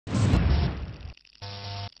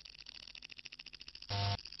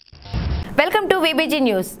Welcome to VBG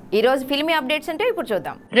news. ఈ రోజు filmy updates అంటే ఇప్పుడు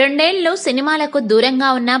చూద్దాం. రెండేళ్లు సినిమాలకు దూరంగా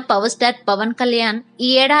ఉన్న పవర్ స్టార్ పవన్ కళ్యాణ్ ఈ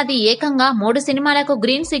ఏడాది ఏకంగా 3 సినిమాలకు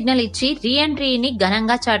గ్రీన్ సిగ్నల్ ఇచ్చి రీ ఎంట్రీని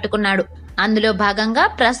ఘనంగా చాటుకున్నాడు. అందులో భాగంగా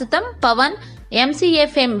ప్రస్తుతం పవన్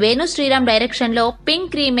ఎంసీఎఫ్ఎం వేణుశ్రీరామ్ డైరెక్షన్ లో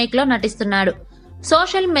పింక్ రీమేక్ లో నటిస్తున్నాడు.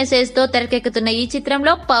 సోషల్ మెసేజ్ తో తెరకెక్కుతున్న ఈ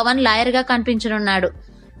చిత్రంలో పవన్ లాయర్ గా కనిపించనున్నాడు.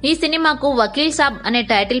 ఈ సినిమాకు వకీల్ సాబ్ అనే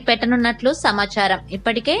టైటిల్ పెట్టనున్నట్లు సమాచారం.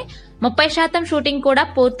 ఇప్పటికే 30% షూటింగ్ కూడా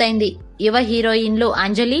పూర్తయింది. యువ హీరోయిన్లు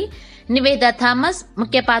అంజలి, నివేదా థామస్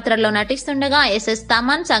ముఖ్య పాత్రల్లో నటిస్తుండగా ఎస్ఎస్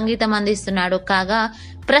తమన్ సంగీతం అందిస్తున్నాడు. కాగా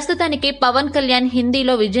ప్రస్తుతానికి పవన్ కళ్యాణ్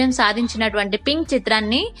హిందీలో విజయం సాధించినటువంటి పింక్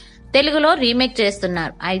చిత్రాన్ని తెలుగులో రీమేక్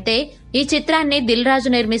చేస్తున్నారు. అయితే ఈ చిత్రాన్ని దిల్ రాజు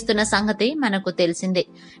నిర్మిస్తున్న సంగతి మనకు తెలిసిందే.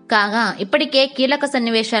 కాగా ఇప్పటికే కీలక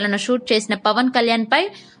సన్నివేశాలను షూట్ చేసిన పవన్ కళ్యాణ్ పై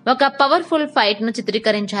ఒక పవర్ఫుల్ ఫైట్ ను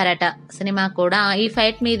చిత్రీకరించారట. సినిమా కూడా ఈ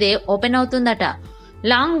ఫైట్ మీదే ఓపెన్ అవుతుందట.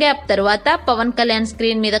 లాంగ్ గ్యాప్ తరువాత పవన్ కళ్యాణ్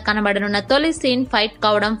స్క్రీన్ మీద కనబడనున్న తొలి సీన్ ఫైట్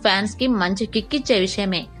కావడం ఫ్యాన్స్ కి మంచి కిక్కిచ్చే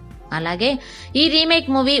విషయమే. అలాగే ఈ రీమేక్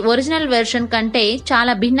మూవీ ఒరిజినల్ వెర్షన్ కంటే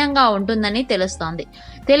చాలా భిన్నంగా ఉంటుందని తెలుస్తోంది.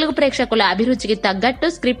 తెలుగు ప్రేక్షకుల అభిరుచికి తగ్గట్టు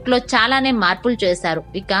స్క్రిప్ట్ లో చాలానే మార్పులు చేశారు.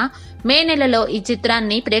 ఇక మే నెలలో ఈ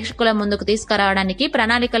చిత్రాన్ని ప్రేక్షకుల ముందుకు తీసుకురావడానికి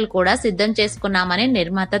ప్రణాళికలు కూడా సిద్ధం చేసుకున్నామని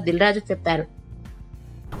నిర్మాత దిల్ రాజు చెప్పారు.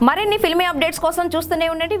 మరిన్ని ఫిల్మీ అప్డేట్స్ కోసం చూస్తూనే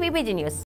ఉండండి వీబీజీ న్యూస్.